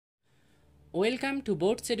Welcome to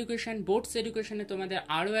boards education. Boards এডুকেশনে তোমাদের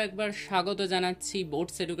আরও একবার স্বাগত জানাচ্ছি।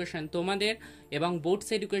 বোর্ডস এডুকেশন তোমাদের এবং বোর্ডস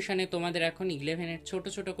এডুকেশনে তোমাদের এখন 11-এর ছোট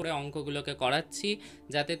ছোট করে অঙ্কগুলোকে করাচ্ছি,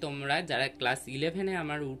 যাতে তোমরা যারা ক্লাস 11-এ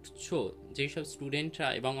আমার উঠছো, যেসব স্টুডেন্টরা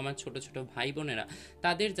এবং আমার ছোট ছোট ভাই বোনেরা,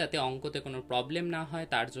 তাদের যাতে অঙ্কতে কোনো প্রবলেম না হয়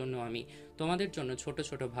তার জন্য আমি তোমাদের জন্য ছোট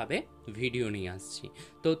ছোটোভাবে ভিডিও নিয়ে আসছি।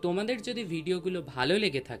 তো তোমাদের যদি ভিডিওগুলো ভালো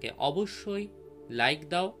লেগে থাকে অবশ্যই লাইক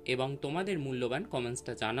দাও এবং তোমাদের মূল্যবান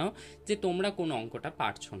কমেন্টসটা জানাও যে তোমরা কোন অঙ্কটা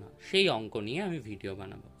পারছো না, সেই অঙ্ক নিয়ে আমি ভিডিও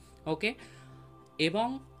বানাবো। ওকে, এবং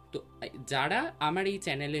যারা আমার এই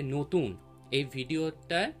চ্যানেলে নতুন এই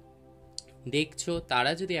ভিডিওটা দেখছো,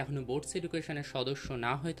 তারা যদি এখনো বোর্ডস এডুকেশনের সদস্য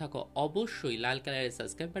না হয়ে থাকো অবশ্যই লাল কালারের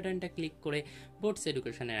সাবস্ক্রাইব বাটনটা ক্লিক করে বোর্ডস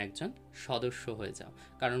এডুকেশনের একজন সদস্য হয়ে যাও,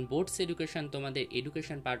 কারণ বোর্ডস এডুকেশন তোমাদের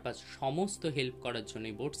এডুকেশন পারপাস সমস্ত হেল্প করার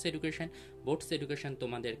জন্যই বোর্ডস এডুকেশন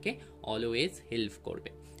তোমাদেরকে অলওয়েজ হেল্প করবে।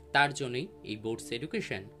 তার জন্যই এই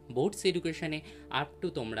বোর্ডস এডুকেশনে আপ টু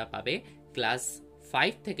তোমরা পাবে ক্লাস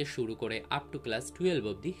 5 থেকে শুরু করে আপ টু ক্লাস 12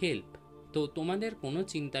 অবধি হেল্প। তো তোমাদের কোনো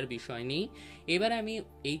চিন্তার বিষয় নেই। এবার আমি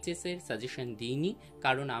এইচএস এর সাজেশন দিইনি,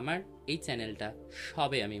 কারণ আমার এই চ্যানেলটা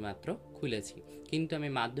সবে আমি মাত্র খুলেছি, কিন্তু আমি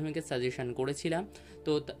মাধ্যমিকের সাজেশন করেছিলাম।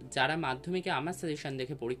 তো যারা মাধ্যমিকে আমার সাজেশন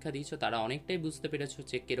দেখে পরীক্ষা দিয়েছো তারা অনেকটাই বুঝতে পেরেছো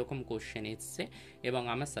যে কীরকম কোশ্চেন এসছে এবং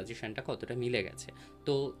আমার সাজেশনটা কতটা মিলে গেছে।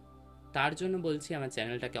 তো তার জন্য বলছি আমার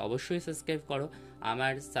চ্যানেলটাকে অবশ্যই সাবস্ক্রাইব করো।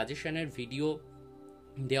 আমার সাজেশনের ভিডিও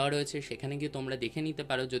দেওয়া রয়েছে, সেখানে গিয়ে তোমরা দেখে নিতে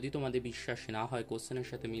পারো। যদি তোমাদের বিশ্বাস না হয় কোশ্চেনের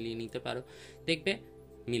সাথে মিলিয়ে নিতে পারো, দেখবে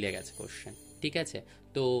মিলে গেছে কোশ্চেন। ঠিক আছে,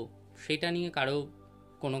 তো সেটা নিয়ে কারো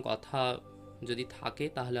কোনো কথা যদি থাকে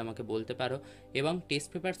তাহলে আমাকে বলতে পারো। এবং টেস্ট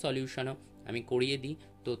পেপার সলিউশনও আমি করিয়ে দিই।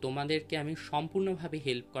 তো তোমাদেরকে আমি সম্পূর্ণভাবে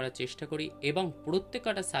হেল্প করার চেষ্টা করি এবং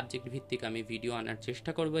প্রত্যেকটা সাবজেক্ট ভিত্তিক আমি ভিডিও আনার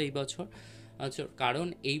চেষ্টা করব এই বছর। কারণ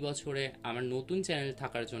এই বছরে আমার নতুন চ্যানেল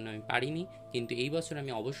থাকার জন্য আমি পারিনি, কিন্তু এই বছর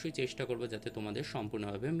আমি অবশ্যই চেষ্টা করব যাতে তোমাদের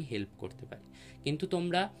সম্পূর্ণভাবে আমি হেল্প করতে পারি। কিন্তু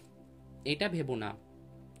তোমরা এটা ভেবো না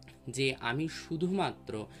যে আমি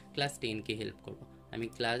শুধুমাত্র ক্লাস 10কে হেল্প করব।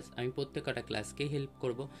 আমি প্রত্যেকটা ক্লাসকে হেল্প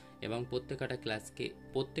করব এবং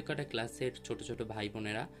প্রত্যেকটা ক্লাসের ছোট ছোট ভাই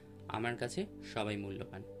বোনেরা আমার কাছে সবাই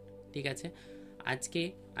মূল্যবান। ঠিক আছে, আজকে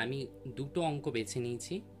আমি দুটো অঙ্ক বেছে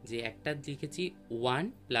নিয়েছি, যে একটা লিখেছি 1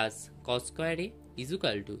 plus cos square A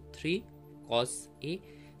equal to 3 cos A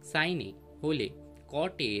sign এ হলে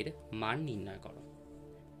কট এর মান নির্ণয় করো।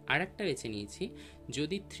 আর একটা বেছে নিয়েছি,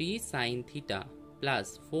 যদি 3 sine theta plus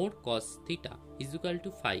 4 cos theta equal to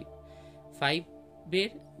 5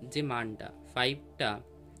 এর যে মানটা 5টা,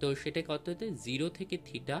 তো সেটা কত হতে 0 থেকে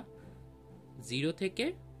থিটা,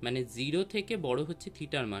 0 থেকে বড় হচ্ছে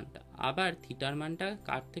থিটার মানটা, আবার থিটার মানটা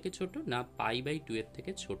কার থেকে ছোট না π/2 এর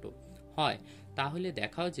থেকে ছোট হয়, তাহলে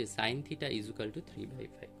দেখাও যে সাইন থিটা ইজুকাল টু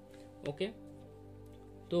 3/5। ওকে,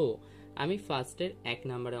 তো আমি ফার্স্টের 1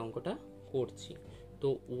 নম্বরের অঙ্কটা করছি। তো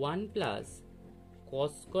 1 plus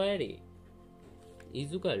cos square A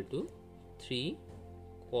equal to 3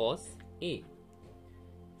 cos A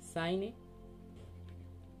sign এ।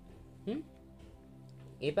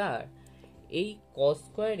 এবার এই কস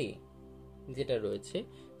স্কোয়ার এ যেটা রয়েছে,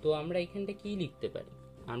 তো আমরা এখানটা কি লিখতে পারি?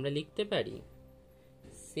 আমরা লিখতে পারি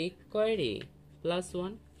sec square A plus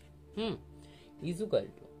 1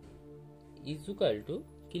 equal to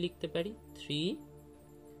কি লিখতে পারি 3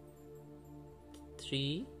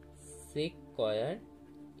 সেক স্কোয়ার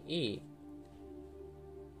এ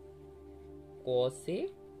কস এ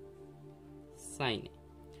সাইন এ।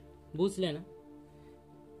 বুঝলে না?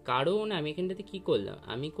 কারণ আমি এখানটাতে কি করলাম,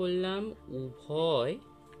 আমি করলাম উভয়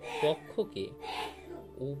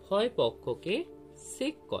পক্ষকে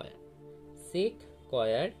সেক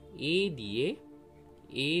স্কয়ার এ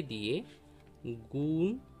দিয়ে গুণ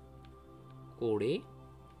করে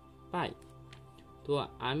পাই। তো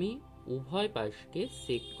আমি উভয় পাশকে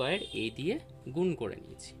সেক স্কয়ার এ দিয়ে গুণ করে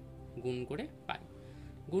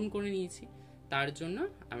নিয়েছি, তার জন্য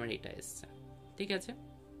আমার এটা এসছে। ঠিক আছে,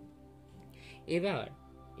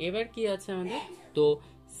 এবার কি আছে আমাদের? তো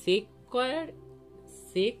সেক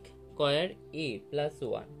স্কয়ার এ প্লাস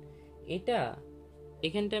 1, এটা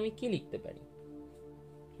এখানটা আমি কি লিখতে পারি?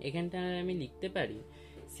 এখানটা আমি লিখতে পারি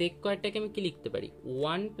সেক স্কয়ারটাকে আমি কি লিখতে পারি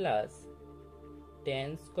 1 প্লাস ট্যান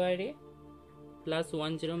স্কয়ার এ প্লাস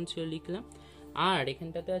 1 যেরকম ছিল লিখলাম। আর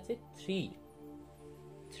এখানটাতে আছে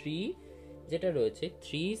 3 যেটা রয়েছে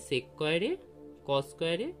 3 সেক স্কয়ার এ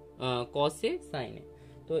কস এ সাইন এ।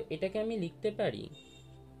 তো এটাকে আমি লিখতে পারি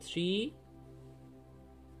 3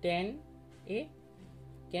 ট্যান এ।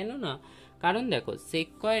 কেন না? কারণ দেখো সেক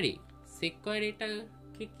স্কয়ার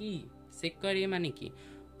এটাকে কি, সেক স্কয়ার এ মানে কি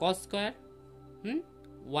কস স্কয়ার,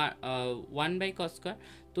 1/cos স্কয়ার।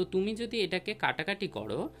 তো তুমি যদি এটাকে কাটাকাটি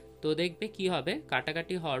করো তো দেখবে কি হবে,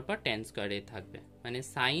 কাটাকাটি হওয়ার পর tan স্কয়ার a থাকবে, মানে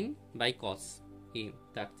sin বাই cos a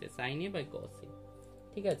থাকছে, sin a by cos a।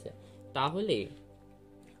 ঠিক আছে, তাহলে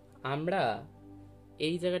আমরা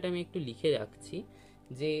এই জায়গাটা আমি একটু লিখে রাখছি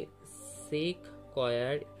যে sec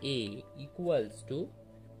square a equals to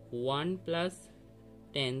 1 plus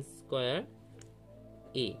tan square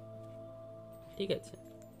a। ঠিক আছে,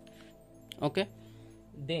 ওকে।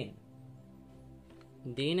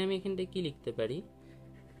 দেন আমি এখান থেকে কি লিখতে পারি,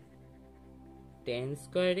 tan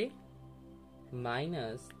square a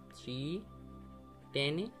minus 3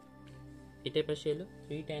 tan a, এটা পাশে এলো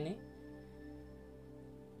 3 tan a,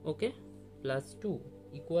 okay, plus 2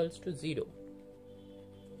 equals to 0।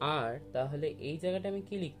 আর তাহলে এই জায়গাটা আমি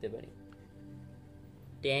কি লিখতে পারি,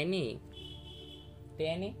 tan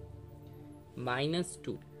a minus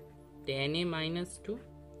 2, tan a minus 2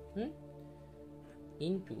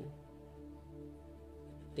 into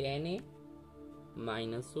tan a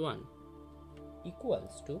minus 1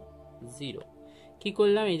 equals to 0। কি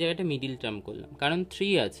করলাম, এই জায়গাটা মিডিল টার্ম করলাম, কারণ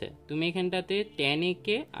 3 আছে, তুমি এখানটাতে tan a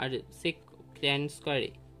K R sec tan square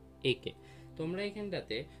a কে তোমরা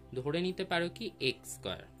এখানটাতে ধরে নিতে পারো কি x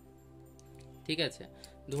স্কয়ার। ঠিক আছে,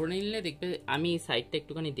 ধরে নিলে দেখবে, আমি এই সাইডটা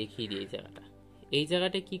একটুখানি দেখিয়ে দিই। এই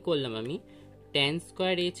জায়গাটা কি করলাম, আমি tan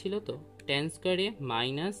স্কয়ার a ছিল, তো tan square a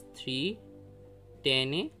minus 3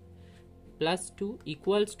 tan a plus 2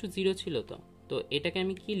 equals to 0 ছিল, তো এটাকে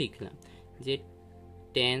আমি কি লিখলাম, যে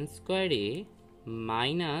tan square a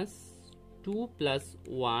minus 2 plus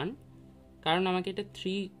 1, কারণ আমাকে এটা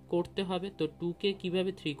 3 করতে হবে, তো 2 কে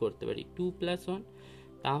কিভাবে 3 করতে পারি, 2 প্লাস 1,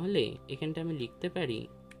 তাহলে এখানটা আমি লিখতে পারি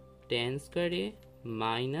tan square a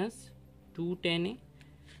minus 2 tan a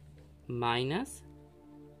minus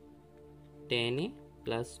tan a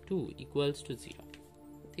plus 2 equals to 0।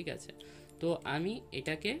 ঠিক আছে, তো আমি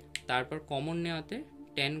এটাকে তারপর কমন নেওয়াতে,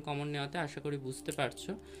 tan কমন নেওয়াতে আশা করি বুঝতে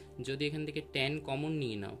পারছো, যদি এখান থেকে tan কমন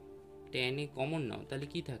নিয়ে নাও, tan a কমন নাও, তাহলে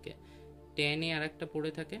কি থাকে, tan a আর একটা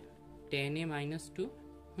পড়ে থাকে, tan a মাইনাস 2,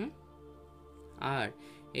 আর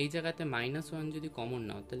এই জায়গাতে মাইনাস 1 যদি কমন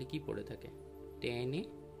নাও, তাহলে কি পড়ে থাকে, tan a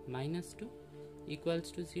minus 2 equals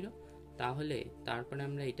to 0। তাহলে তারপরে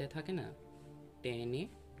আমরা এটা থাকে না, tan a,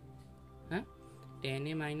 tan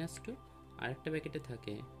a minus 2, আরেকটা ব্র্যাকেটে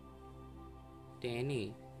থাকে tan a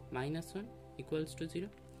minus 1 equals to 0,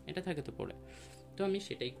 এটা থাকে তো পড়ে, তো আমি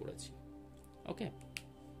সেটাই করেছি। ওকে,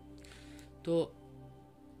 তো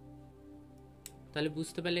তাহলে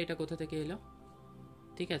বুঝতে পারলে এটা কোথা থেকে এলো।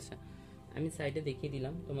 ঠিক আছে, আমি সাইডে দেখিয়ে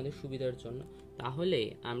দিলাম তোমাদের সুবিধার জন্য। তাহলে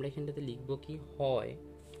আমরা এখানটাতে লিখবো কি, হয়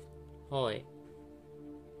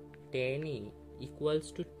tan a equals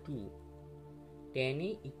to 2, tan a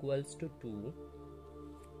equals to 2,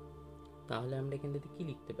 তাহলে আমরা এখানটাতে কি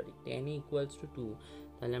লিখতে পারি, tan a ইকুয়ালস টু 2,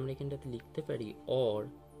 তাহলে আমরা এখানটাতে লিখতে পারি or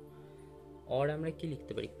আমরা কি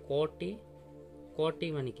লিখতে পারি, cot a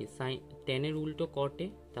মানে কি, tan এর উল্টো cot a,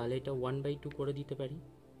 তাহলে এটা 1/2 করে দিতে পারি,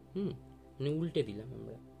 মানে উল্টে দিলাম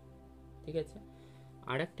আমরা। ঠিক আছে,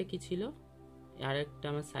 আর একটা কি ছিল, আর একটা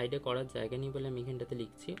আমার সাইডে করার জায়গা নেই বলে আমি এখানটাতে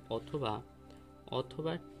লিখছি,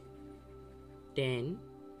 অথবা tan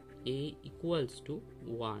a ইকুয়ালস টু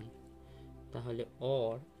 1, তাহলে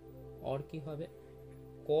or কি হবে,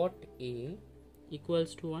 cot a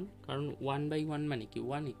ইকুয়ালস টু 1, কারণ 1/1 মানে কি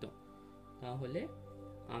 1ই তো। তাহলে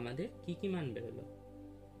আমাদের কি মান বেরোলো,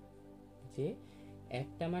 যে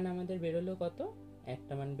একটা মান আমাদের বেরোলো কত,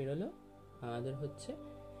 একটা মান বেরোলো আমাদের হচ্ছে,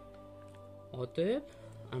 অতএব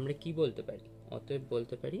আমরা কি বলতে পারি, অতএব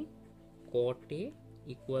বলতে পারি cot a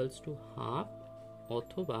equals to half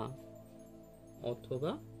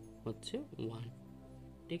অথবা হচ্ছে 1।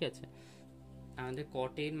 ঠিক আছে, আমাদের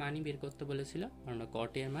cot a এর মানই বের করতে বলেছিল, আমরা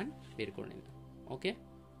cot a এর মান বের করে নিলাম। ওকে,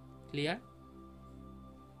 ক্লিয়ার,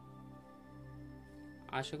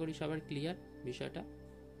 আশা করি সবার ক্লিয়ার বিষয়টা।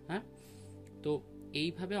 হ্যাঁ, তো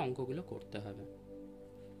এইভাবে অঙ্কগুলো করতে হবে,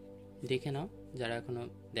 দেখে নাও যারা এখনো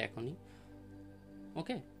দেখোনি।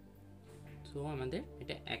 ওকে, তো আমাদের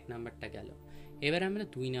এটা 1 নাম্বারটা গেল, এবার আমরা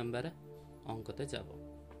 2 নাম্বার অঙ্কতে যাব।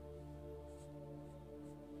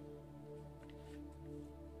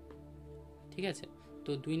 ঠিক আছে,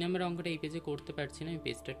 তো 2 নাম্বার অঙ্কটা এই পেজে করতে পারছি না, আমি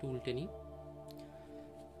পেজটা একটু উল্টে নিই।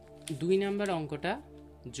 2 নাম্বার অঙ্কটা,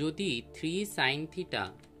 যদি 3 sin theta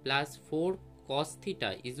plus 4 cos theta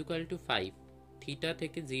is equal to 5, theta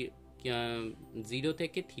থেকে 0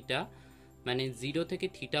 থেকে থিটা, মানে 0 থেকে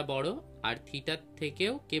থিটা বড় আর থিটার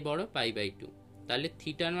থেকেও কে বড়, π/2, তাহলে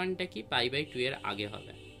থিটার মানটা কি π/2 এর আগে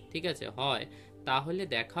হবে। ঠিক আছে, হয় তাহলে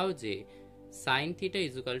দেখাও যে sin theta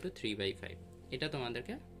is equal to 3/5, এটা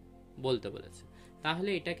তোমাদেরকে বলতে বলেছে। তাহলে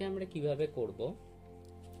এটাকে আমরা কিভাবে করব,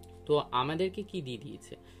 তো আমাদেরকে কি দিয়ে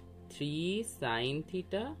দিয়েছে, 3 sin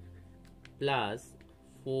theta plus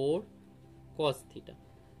 4 cos theta,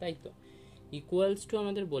 তাই তো, ইকুয়ালস টু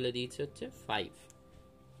আমাদের বলে দিয়েছে হচ্ছে 5।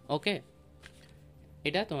 ওকে,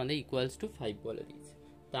 এটা তোমাদের ইকুয়ালস টু 5 বলে দিয়েছে।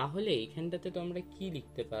 তাহলে এখানটাতে তোমরা কি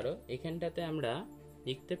লিখতে পারো, এখানটাতে আমরা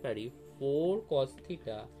লিখতে পারি 4 cos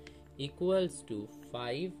theta equals to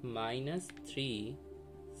 5 minus 3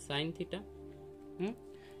 sine theta.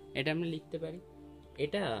 এটা আমরা লিখতে পারি।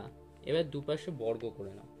 এটা এবার দুপাশে বর্গ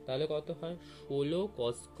করে নাও, তাহলে কত হয়, 16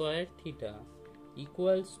 cos square theta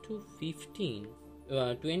equals to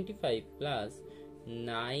 25 plus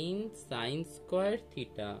 9 sine square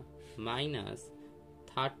theta minus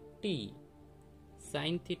 30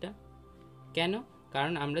 sine theta. কেন?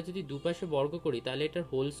 কারণ আমরা যদি দুপাশে বর্গ করি তাহলে এটার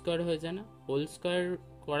হোল স্কয়ার হয়ে যায় না? হোল স্কয়ার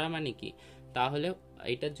করা মানে কি, তাহলে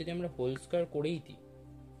এটার যদি আমরা হোল স্কয়ার করেই দিই,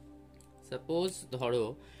 সাপোজ ধরো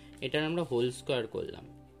এটার আমরা হোল স্কয়ার করলাম,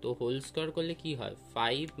 তো হোল স্কয়ার করলে কি হয়,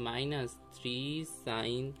 5 মাইনাস 3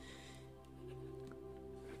 সাইন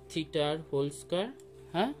থিটার হোল স্কয়ার,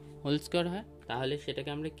 হ্যাঁ হোল স্কয়ার হয়। তাহলে সেটাকে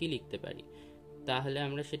আমরা কি লিখতে পারি, তাহলে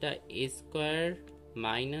আমরা সেটা a square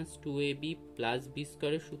minus 2ab plus b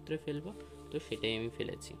স্কয়ারের সূত্রে ফেলবো। তো সেটাই আমি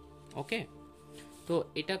ফেলেছি। ওকে, তো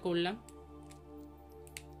এটা করলাম।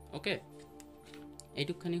 ওকে,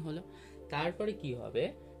 এইটুকখানি হলো। তারপরে কি হবে,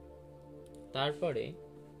 তারপরে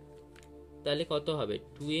তাহলে কত হবে,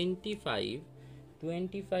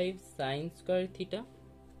 25 সাইন স্কয়ার থিটা।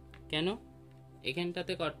 কেন?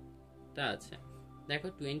 এখানটাতে কতটা আছে দেখো,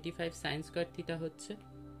 25 সাইন স্কয়ার থিটা হচ্ছে।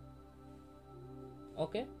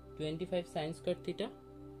 ওকে, 25 সাইন স্কয়ার থিটা,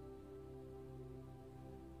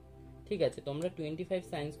 ঠিক আছে। তোমরা 25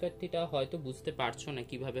 সাইন স্কয়ার থিটা হয়তো বুঝতে পারছো না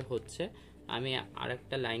কিভাবে হচ্ছে, আমি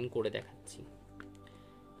আরেকটা লাইন করে দেখাচ্ছি।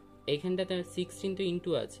 এইখানটাতে 16 তো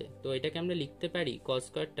ইনটু আছে, তো এটাকে আমরা লিখতে পারি cos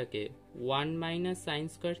স্কয়ারটাকে 1 minus sine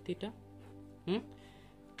square theta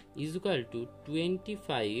is equal to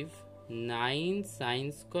 25 9 sine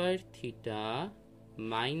square theta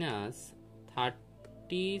minus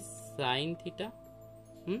 30 sine theta.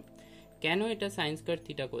 কেন এটা সাইন স্কয়ার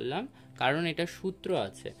থিটা করলাম, কারণ এটা সূত্র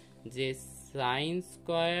আছে যে sine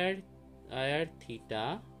square theta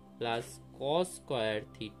plus cos square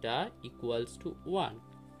theta equals to 1।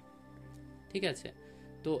 ঠিক আছে,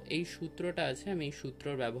 তো এই সূত্রটা আছে, আমি এই সূত্র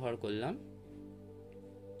ব্যবহার করলাম।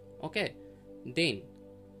 ওকে,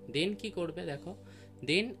 দেন কি করবে দেখো,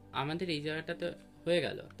 দেন আমাদের এই জায়গাটাতে হয়ে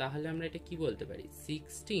গেল। তাহলে আমরা এটা কি বলতে পারি,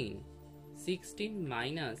 16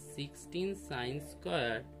 minus 16 sine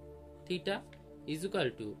square theta is equal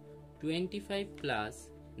to 25 plus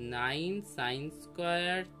 9 sine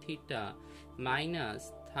square theta minus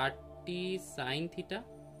 30 sine theta.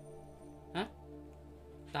 হ্যাঁ,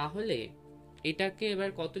 তাহলে এটাকে এবার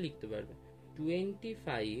কত লিখতে পারবে,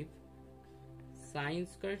 25 sine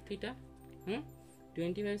square theta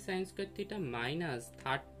 25 sine square theta minus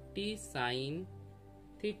 30 sine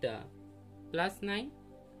theta plus 9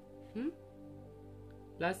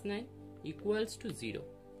 equals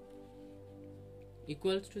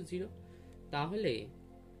to 0। তাহলে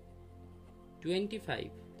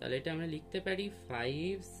 25, তাহলে এটা আমরা লিখতে পারি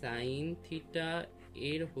 5 সাইন থিটা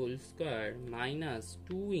এর whole square minus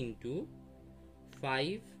 2 into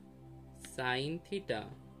 5 sine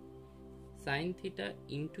theta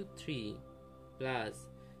into 3 plus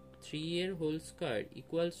 3 এর হোল স্কয়ার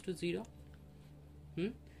ইকুয়ালস টু 0।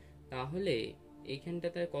 তাহলে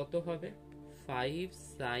এইখানটাতে কত হবে, 5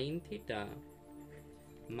 সাইন থিটা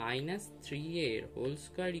মাইনাস 3 এর whole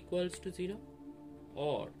square equals to 0।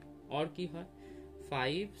 Or কি হয়,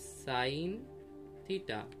 5 sine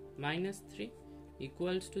theta minus 3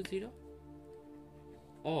 equals to 0।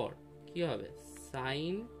 Or কি হবে,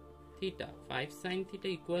 sine theta 5 sine theta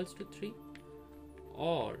equals to 3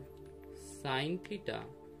 or sine theta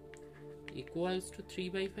equals to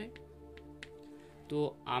 3/5। তো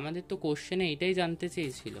আমাদের তো কোশ্চেনে এটাই জানতে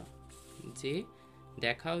চেয়েছিল যে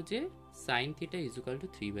দেখাও যে sine theta is equal to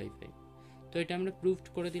 3/5। তো এটা আমরা প্রুভড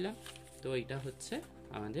করে দিলাম। তো এটা হচ্ছে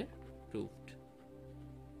আমাদের প্রুভড।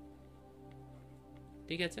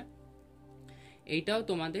 ঠিক আছে, এইটাও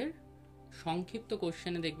তোমাদের সংক্ষিপ্ত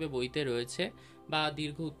কোশ্চেনে দেখবে বইতে রয়েছে বা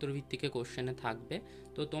দীর্ঘ উত্তর ভিত্তিকে কোশ্চেনে থাকবে।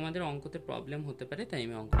 তো তোমাদের অঙ্কতে প্রবলেম হতে পারে, তাই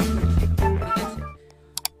আমি অঙ্ক। ঠিক আছে,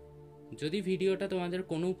 যদি ভিডিওটা তোমাদের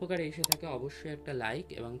কোনো উপকারে এসে থাকে অবশ্যই একটা লাইক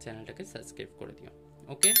এবং চ্যানেলটাকে সাবস্ক্রাইব করে দিও।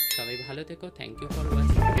 ওকে, সবাই ভালো থেকো। Thank you for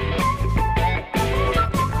watching.